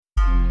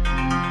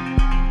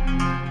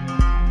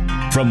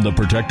From the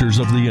protectors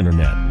of the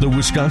Internet, the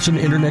Wisconsin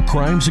Internet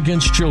Crimes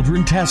Against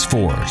Children Task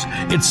Force,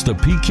 it's the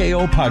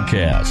PKO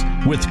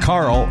Podcast with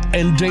Carl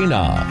and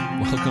Dana.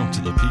 Welcome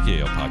to the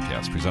PKO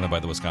Podcast, presented by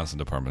the Wisconsin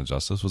Department of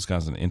Justice,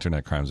 Wisconsin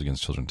Internet Crimes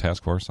Against Children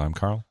Task Force. I'm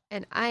Carl.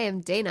 And I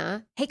am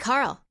Dana. Hey,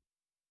 Carl.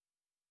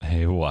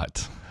 Hey,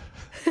 what?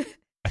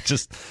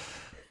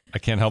 I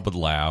can't help but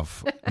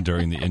laugh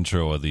during the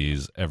intro of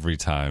these every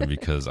time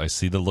because I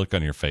see the look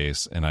on your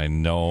face and I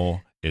know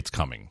it's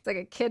coming. It's like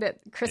a kid at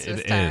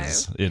Christmas time.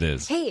 It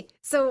is. Hey,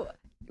 so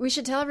we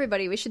should tell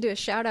everybody, we should do a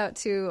shout out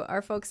to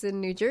our folks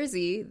in New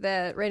Jersey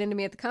that ran into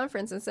me at the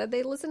conference and said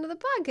they listened to the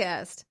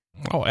podcast.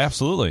 Oh,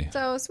 absolutely.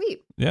 So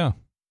sweet. Yeah.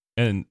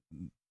 And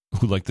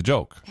who liked the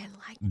joke? And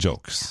like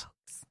jokes.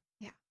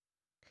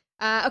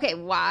 Yeah. Okay,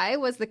 why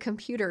was the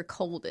computer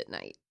cold at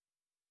night?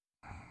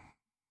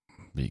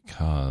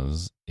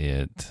 Because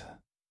it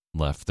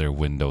left their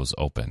windows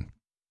open.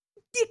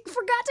 You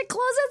forgot to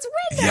close its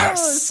windows.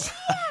 Yes.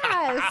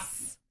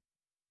 Yes.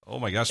 Oh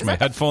my gosh, my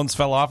headphones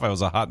fell off. I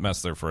was a hot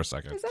mess there for a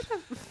second. Is that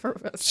for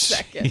a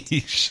second?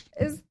 Sheesh.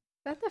 Is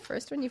that the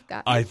first one you've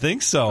got? I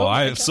think so. Oh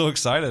I am God. so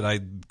excited. I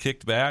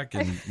kicked back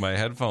and my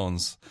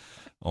headphones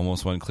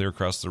almost went clear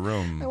across the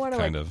room. I want to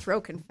kind of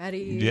throw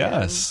confetti.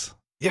 Yes.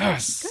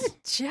 Yes. Good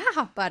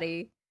job,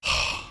 buddy.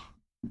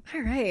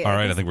 All right. All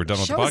right, I think we're done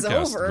with the Show's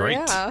podcast. over, Great.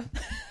 Yeah.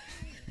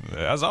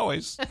 As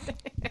always.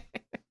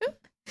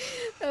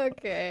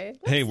 Okay.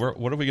 Hey,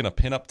 what are we going to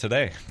pin up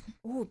today?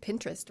 Ooh,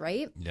 Pinterest,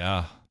 right?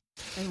 Yeah.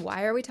 And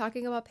why are we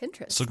talking about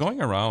Pinterest? So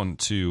going around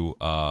to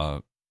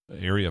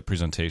area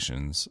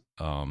presentations,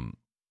 I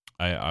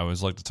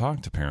always like to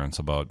talk to parents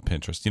about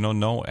Pinterest. You know,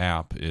 no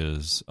app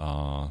is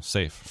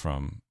safe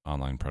from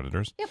online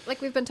predators. Yep,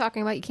 like we've been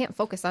talking about, you can't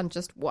focus on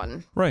just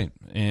one. Right.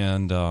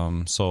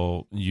 And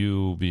so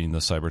you being the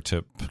cyber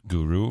tip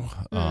guru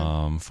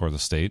for the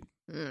state,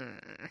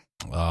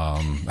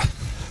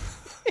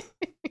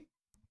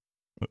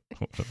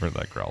 whatever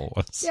that growl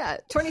was. Yeah,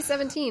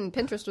 2017,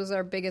 Pinterest was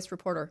our biggest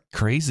reporter.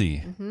 Crazy.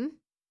 Mm-hmm.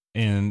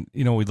 And,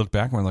 you know, we look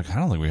back and we're like, I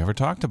don't think we ever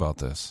talked about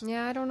this.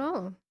 Yeah, I don't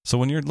know. So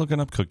when you're looking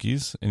up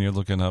cookies and you're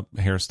looking up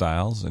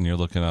hairstyles and you're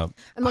looking up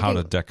how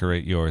to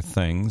decorate your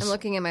things. I'm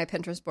looking at my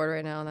Pinterest board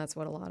right now, and that's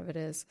what a lot of it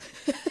is.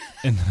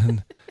 And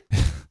then,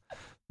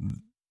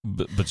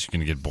 but you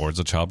can get boards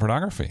of child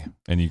pornography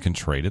and you can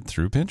trade it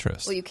through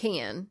Pinterest. Well, you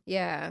can,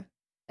 yeah.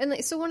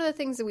 And so one of the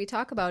things that we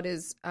talk about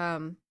is,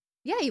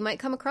 you might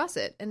come across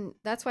it. And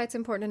that's why it's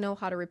important to know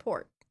how to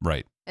report.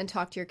 Right. And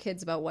talk to your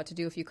kids about what to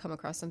do if you come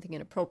across something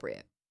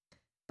inappropriate.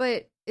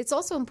 But it's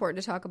also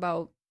important to talk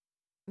about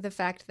the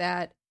fact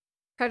that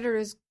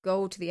predators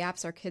go to the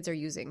apps our kids are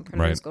using.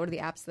 Predators go to the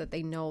apps that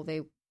they know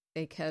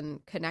they can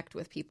connect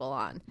with people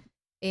on.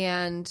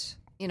 And,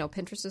 you know,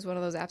 Pinterest is one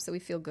of those apps that we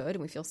feel good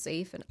and we feel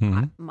safe.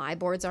 And my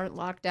boards aren't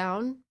locked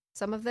down,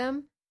 some of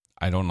them.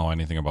 I don't know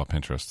anything about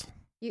Pinterest.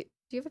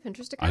 Do you have a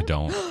Pinterest account? I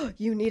don't.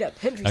 You need a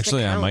Pinterest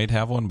Actually, account. I might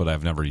have one, but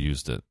I've never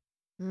used it.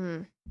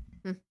 So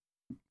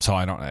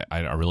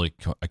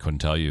I couldn't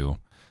tell you.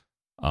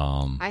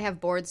 I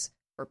have boards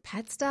for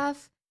pet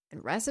stuff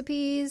and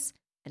recipes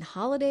and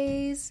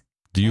holidays.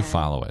 Do you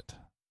follow it?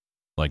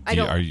 Like, I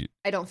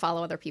don't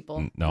follow other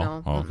people.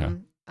 No? Oh, okay.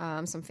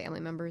 Some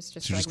family members. So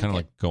you just kind of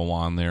like go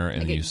on there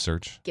and you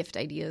search gift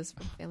ideas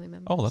from family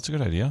members. Oh, that's a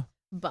good idea.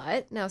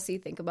 But now,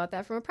 think about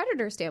that from a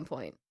predator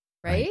standpoint,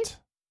 right?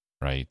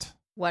 Right.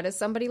 What does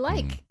somebody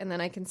like? And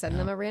then I can send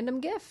them a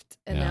random gift,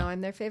 and now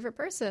I'm their favorite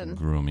person.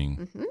 Grooming.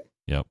 Mm-hmm.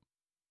 Yep.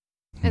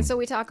 And so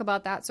we talk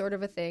about that sort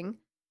of a thing.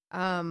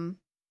 And,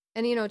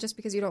 you know, just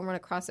because you don't run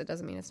across it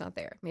doesn't mean it's not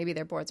there. Maybe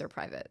their boards are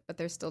private, but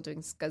they're still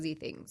doing scuzzy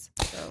things.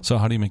 So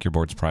how do you make your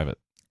boards private?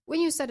 When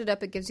you set it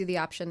up, it gives you the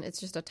option. It's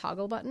just a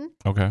toggle button.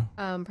 Okay.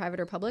 Private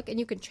or public, and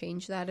you can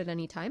change that at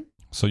any time.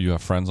 So you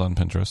have friends on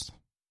Pinterest?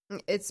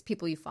 It's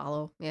people you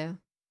follow, yeah.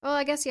 Well,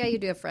 I guess, you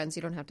do have friends.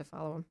 You don't have to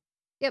follow them.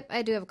 Yep,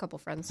 I do have a couple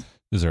friends.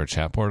 Is there a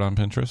chat board on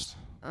Pinterest?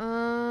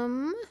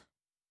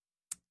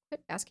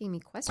 Quit asking me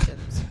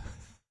questions.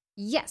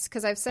 Yes,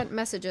 because I've sent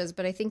messages,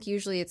 but I think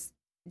usually it's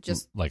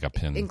just like a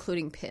pin,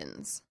 including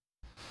pins.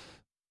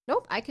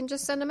 Nope, I can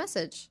just send a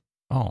message.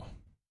 Oh.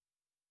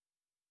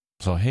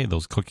 So, hey,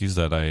 those cookies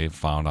that I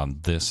found on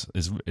this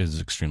is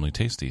extremely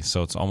tasty.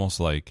 So it's almost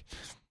like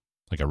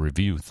a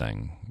review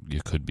thing.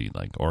 You could be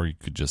like, or you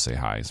could just say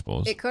hi, I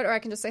suppose. It could, or I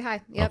can just say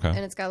hi. Yep, okay.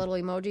 And it's got little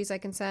emojis I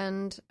can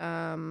send.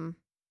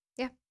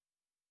 Yeah.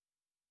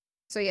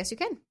 So yes, you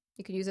can.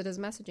 You can use it as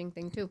a messaging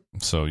thing too.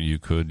 So you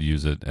could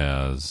use it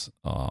as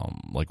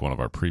like one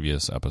of our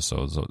previous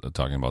episodes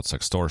talking about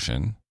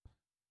sextortion.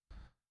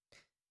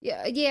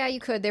 Yeah, you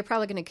could. They're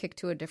probably going to kick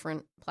to a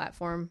different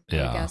platform, I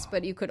guess,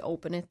 but you could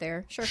open it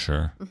there.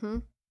 Sure. Mm-hmm.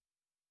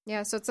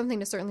 Yeah, so it's something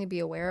to certainly be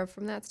aware of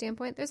from that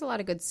standpoint. There's a lot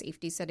of good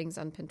safety settings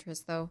on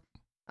Pinterest, though.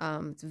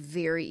 It's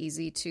very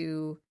easy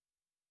to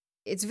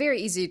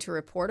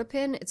report a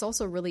pin. It's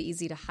also really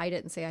easy to hide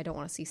it and say, I don't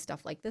want to see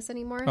stuff like this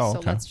anymore. Oh,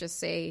 okay. So let's just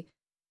say,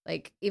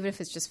 like, even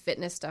if it's just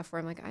fitness stuff where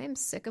I'm like, I am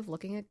sick of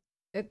looking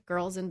at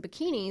girls in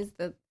bikinis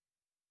that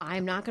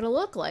I'm not going to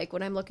look like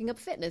when I'm looking up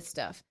fitness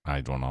stuff.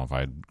 I don't know if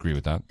I agree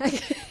with that.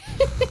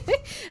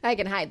 I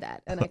can hide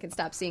that, and I can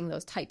stop seeing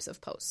those types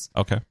of posts.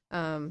 Okay.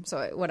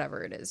 So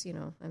whatever it is,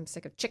 I'm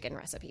sick of chicken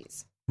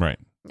recipes. Right.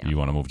 Yeah. You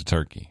want to move to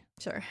Turkey?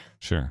 Sure.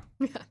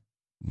 Yeah.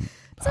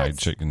 So Hide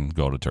chicken,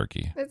 go to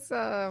Turkey. It's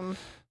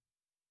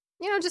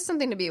just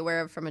something to be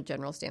aware of from a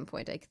general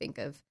standpoint. I think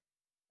of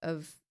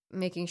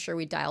making sure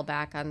we dial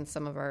back on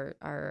some of our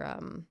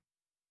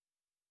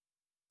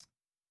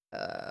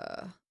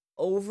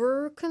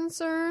over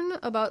concern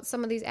about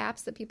some of these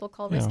apps that people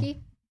call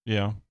risky.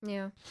 Yeah.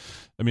 Yeah.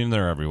 I mean,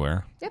 they're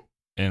everywhere. Yep.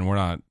 And we're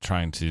not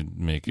trying to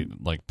make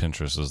it like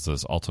Pinterest is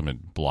this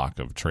ultimate block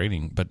of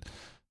trading, but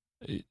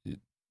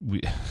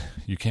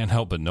you can't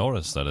help but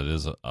notice that it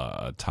is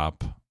a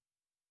top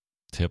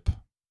tip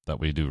that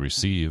we do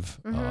receive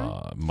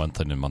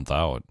month in and month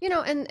out.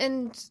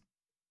 And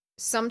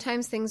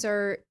sometimes things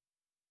are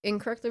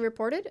incorrectly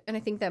reported, and I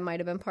think that might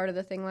have been part of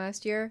the thing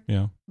last year.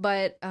 Yeah.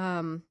 But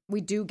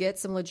we do get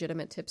some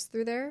legitimate tips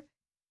through there,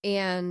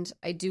 and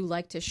I do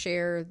like to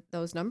share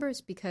those numbers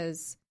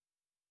because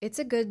that's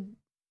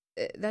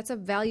a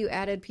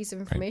value-added piece of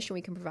information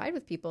we can provide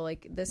with people.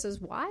 Like, this is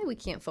why we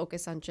can't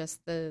focus on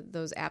just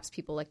those apps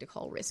people like to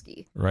call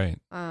risky. Right.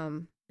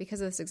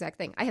 Because of this exact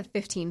thing. I have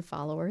 15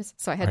 followers,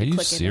 so I had to click in.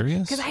 Are you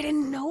serious? Because I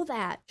didn't know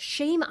that.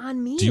 Shame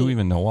on me. Do you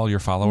even know all your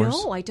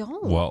followers? No, I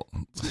don't. Well,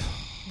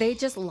 they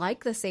just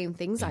like the same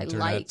things I like.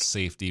 Internet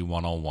Safety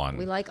 101.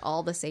 We like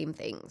all the same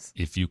things.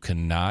 If you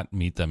cannot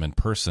meet them in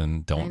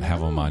person, don't have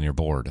them on your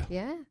board.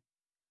 Yeah.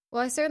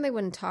 Well, I certainly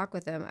wouldn't talk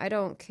with them. I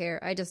don't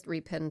care. I just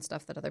repin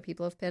stuff that other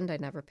people have pinned. I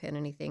never pin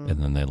anything.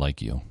 And then they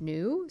like you.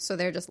 New. So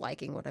they're just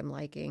liking what I'm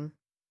liking.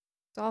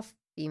 It's all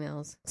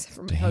females, except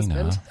for my Dana.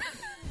 husband.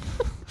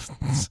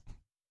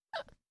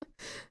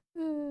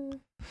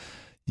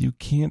 You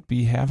can't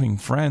be having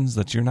friends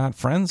that you're not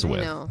friends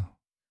with. I know.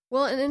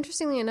 Well, and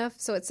interestingly enough,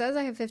 so it says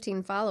I have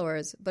 15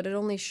 followers, but it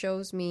only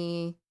shows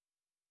me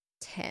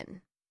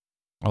 10.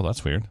 Oh,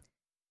 that's weird.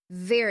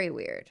 Very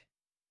weird.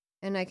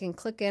 And I can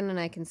click in and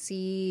I can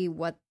see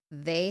what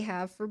they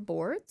have for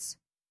boards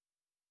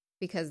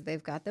because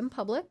they've got them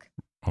public.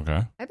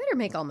 Okay. I better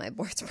make all my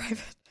boards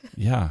private.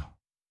 Yeah.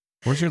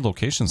 Where's your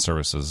location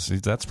services?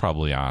 That's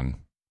probably on.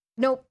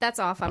 Nope, that's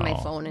off on my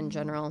phone in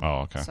general.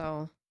 Oh, okay.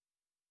 So,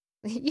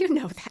 you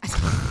know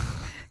that.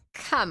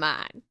 Come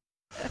on.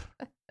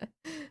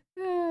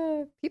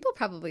 People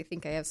probably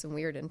think I have some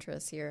weird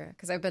interests here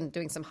because I've been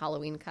doing some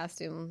Halloween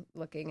costume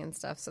looking and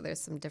stuff. So there's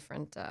some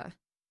different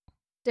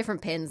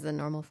pins than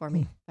normal for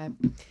me. But,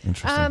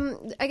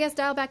 interesting. I guess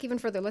dial back even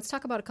further. Let's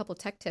talk about a couple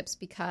tech tips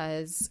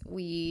because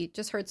we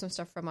just heard some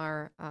stuff from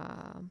our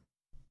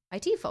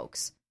IT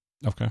folks.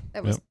 Okay.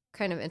 That was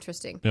kind of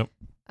interesting. Yep.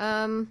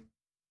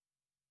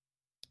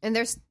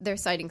 And they're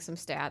citing some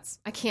stats.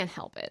 I can't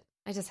help it.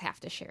 I just have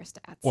to share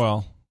stats.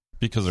 Well,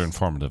 because they're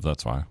informative,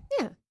 that's why.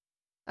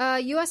 Yeah.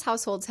 U.S.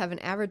 households have an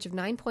average of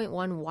 9.1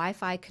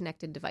 Wi-Fi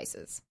connected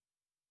devices.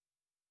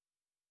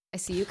 I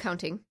see you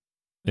counting.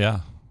 Yeah,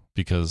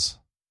 because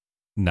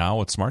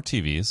now it's smart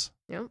TVs.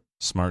 Yep.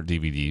 Smart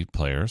DVD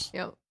players.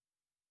 Yep.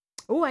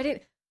 I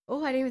didn't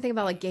even think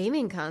about like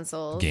gaming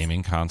consoles.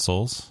 Gaming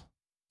consoles.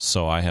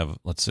 So I have,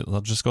 let's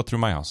just go through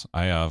my house.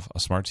 I have a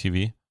smart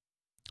TV.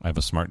 I have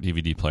a smart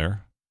DVD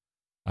player.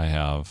 I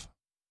have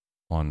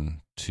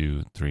 4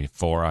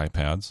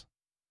 iPads.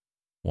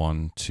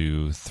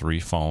 3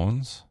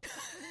 phones.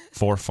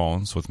 4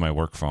 phones with my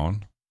work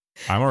phone.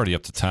 I'm already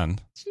up to 10.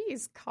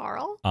 Jeez,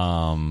 Carl.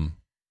 Well,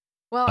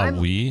 a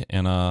Wii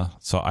and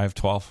so I have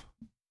 12.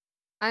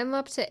 I'm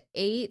up to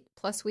 8.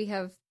 Plus, we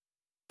have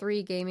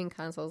 3 gaming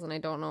consoles, and I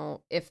don't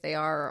know if they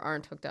are or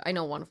aren't hooked up. I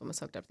know one of them is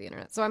hooked up to the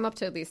internet, so I'm up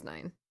to at least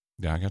 9.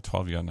 Yeah, I got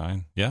 12. You got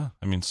 9. Yeah,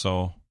 I mean,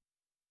 so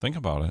think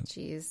about it.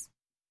 Jeez,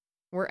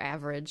 we're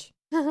average.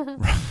 Okay.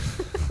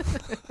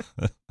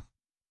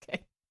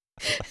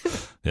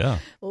 Yeah.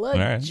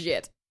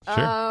 Legit. Right.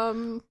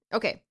 Sure.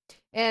 Okay.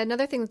 And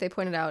another thing that they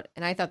pointed out,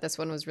 and I thought this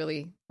one was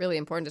really, really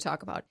important to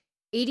talk about.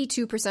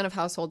 82% of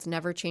households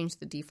never change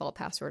the default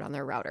password on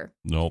their router.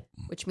 Nope.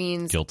 Which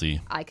means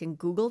guilty. I can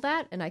Google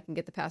that and I can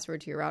get the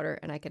password to your router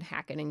and I can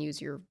hack it and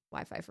use your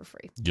Wi-Fi for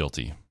free.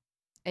 Guilty.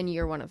 And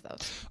you're one of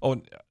those.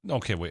 Oh,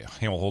 okay. Wait.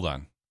 Hold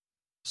on.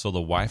 So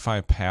the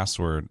Wi-Fi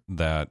password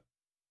that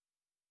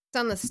it's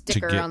on the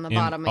sticker on the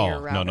bottom of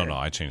your router. No.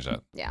 I changed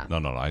that. Yeah. No.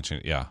 I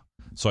changed. Yeah.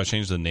 So I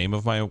changed the name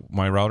of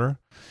my router,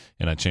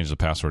 and I changed the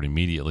password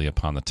immediately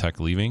upon the tech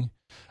leaving.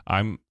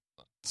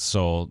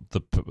 So the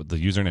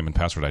username and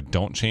password I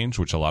don't change,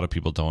 which a lot of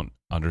people don't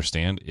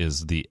understand,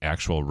 is the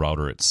actual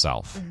router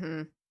itself,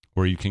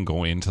 where you can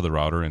go into the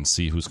router and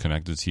see who's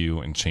connected to you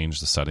and change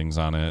the settings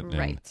on it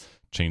and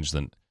change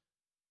the.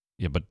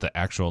 Yeah, but the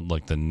actual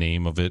the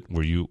name of it,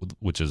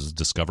 which is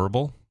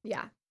discoverable.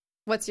 Yeah.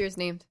 What's yours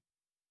named?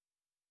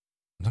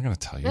 I'm not going to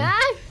tell you.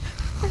 I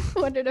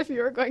wondered if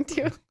you were going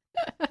to.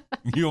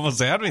 You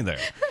almost had me there.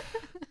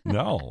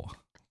 No,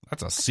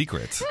 that's a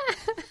secret.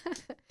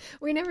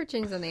 We never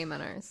changed the name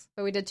on ours,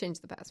 but we did change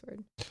the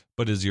password.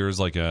 But is yours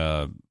like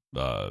a...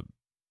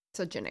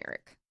 so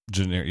generic.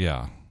 Generic,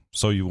 yeah.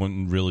 So you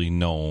wouldn't really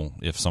know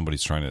if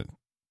somebody's trying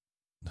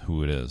to...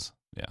 who it is.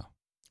 Yeah.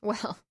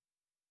 Well,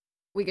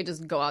 we could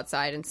just go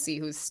outside and see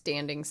who's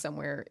standing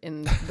somewhere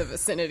in the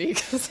vicinity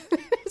because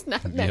there's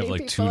not many have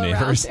like people 2 around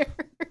neighbors. there.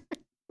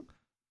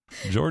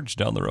 George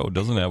down the road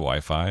doesn't have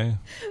Wi-Fi.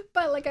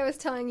 But like I was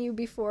telling you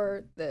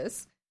before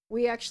this,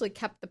 we actually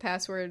kept the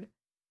password,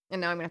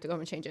 and now I'm gonna have to go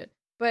home and change it.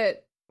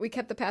 But we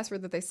kept the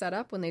password that they set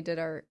up when they did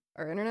our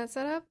internet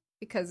setup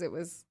because it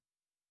was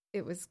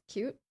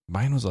cute.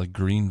 Mine was like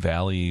Green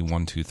Valley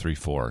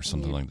 1234 or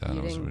something like that. You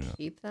It was didn't really-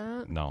 keep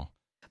that? No.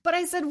 But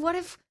I said, what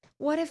if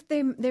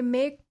they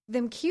make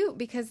them cute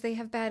because they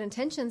have bad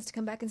intentions to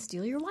come back and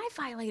steal your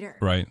Wi-Fi later?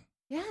 Right.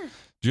 Yeah.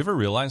 Do you ever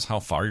realize how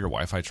far your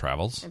Wi-Fi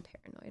travels? I'm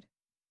paranoid.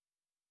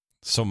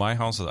 So my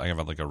house, I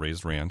have like a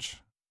raised ranch,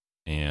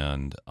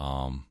 and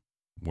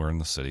we're in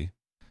the city,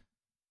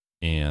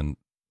 and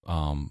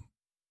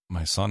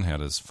my son had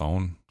his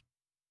phone,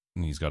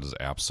 and he's got his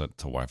app set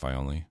to Wi-Fi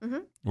only. Mm-hmm.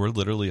 We're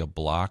literally a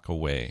block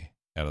away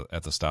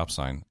at the stop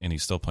sign, and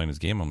he's still playing his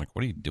game. I'm like,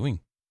 what are you doing?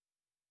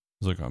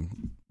 He's like,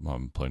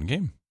 I'm playing a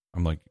game.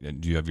 I'm like,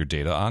 do you have your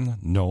data on?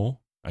 No.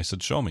 I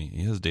said, show me.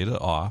 He has data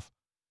off.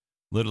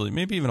 Literally,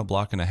 maybe even a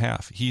block and a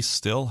half. He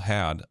still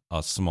had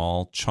a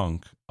small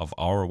chunk of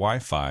our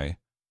Wi-Fi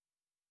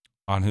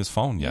on his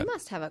phone yet. You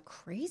must have a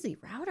crazy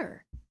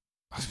router.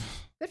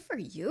 Good for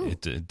you.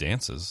 It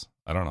dances.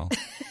 I don't know.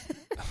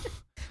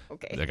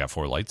 Okay. They got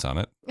 4 lights on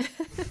it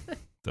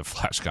that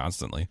flash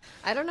constantly.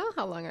 I don't know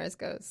how long ours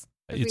goes.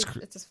 It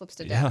just flips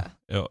to data.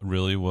 Yeah, it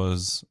really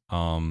was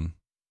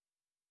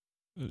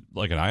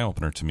like an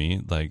eye-opener to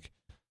me. Like,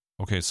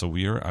 okay, so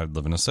I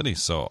live in a city,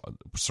 so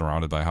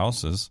surrounded by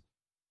houses.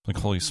 Like,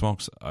 holy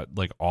smokes,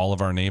 like all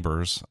of our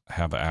neighbors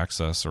have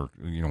access, or,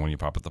 when you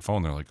pop up the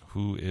phone, they're like,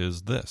 who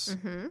is this?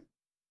 Mm-hmm.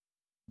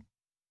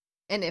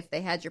 And if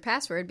they had your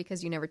password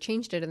because you never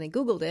changed it and they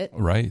Googled it,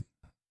 Right.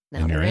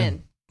 now And they're you're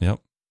in. Yep.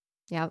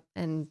 Yeah.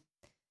 And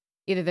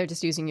either they're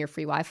just using your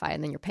free Wi-Fi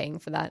and then you're paying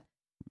for that.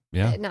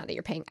 Yeah. Not that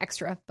you're paying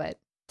extra, but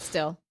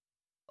still.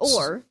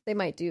 Or they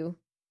might do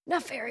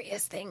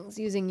nefarious things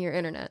using your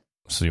internet.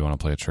 So you want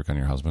to play a trick on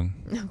your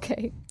husband?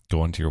 Okay.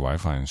 Go into your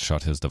Wi-Fi and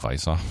shut his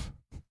device off?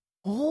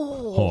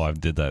 Oh, I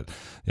did that.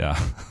 Yeah.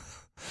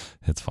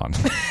 It's fun.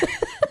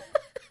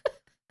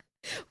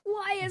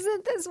 Why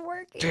isn't this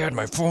working? Dad,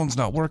 my phone's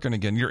not working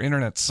again. Your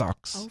internet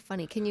sucks. Oh,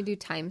 funny. Can you do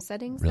time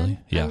settings? Really?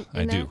 Then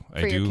Yeah, in I do. that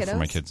I do your for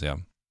my kiddos? kids, yeah.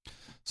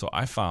 So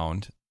I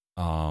found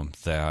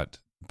that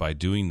by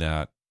doing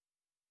that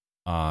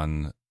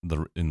in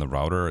the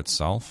router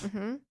itself,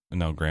 Mm-hmm. and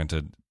now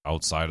granted,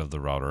 outside of the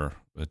router,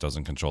 it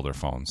doesn't control their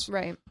phones.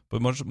 Right.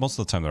 But most of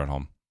the time they're at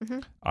home. Mm-hmm.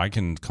 I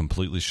can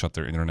completely shut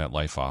their internet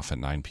life off at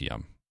 9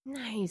 p.m.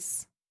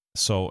 Nice.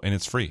 So, and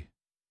it's free.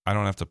 I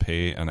don't have to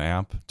pay an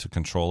app to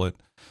control it.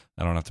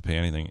 I don't have to pay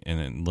anything.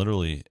 And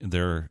literally,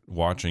 they're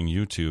watching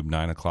YouTube,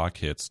 9 o'clock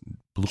hits,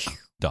 bloop,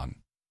 done.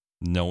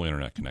 No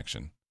internet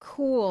connection.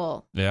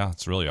 Cool. Yeah,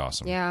 it's really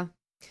awesome. Yeah.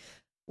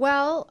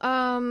 Well,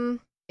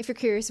 if you're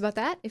curious about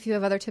that, if you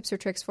have other tips or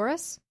tricks for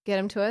us, get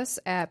them to us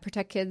at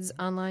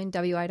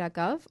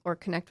protectkidsonline.wi.gov or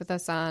connect with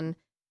us on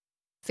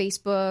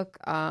Facebook.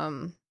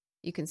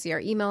 You can see our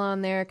email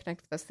on there,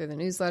 connect with us through the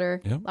newsletter.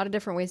 Yep. A lot of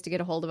different ways to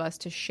get a hold of us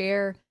to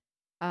share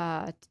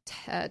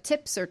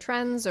tips or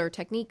trends or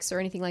techniques or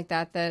anything like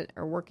that that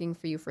are working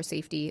for you for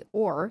safety,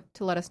 or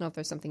to let us know if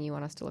there's something you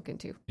want us to look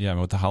into. Yeah, I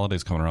mean, with the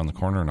holidays coming around the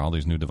corner and all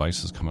these new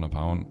devices coming up,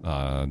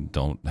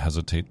 don't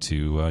hesitate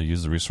to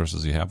use the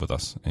resources you have with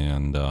us.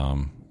 And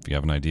if you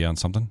have an idea on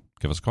something,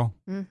 give us a call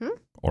Mm-hmm.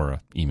 or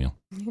an email.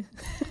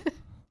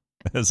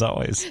 As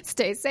always.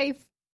 Stay safe.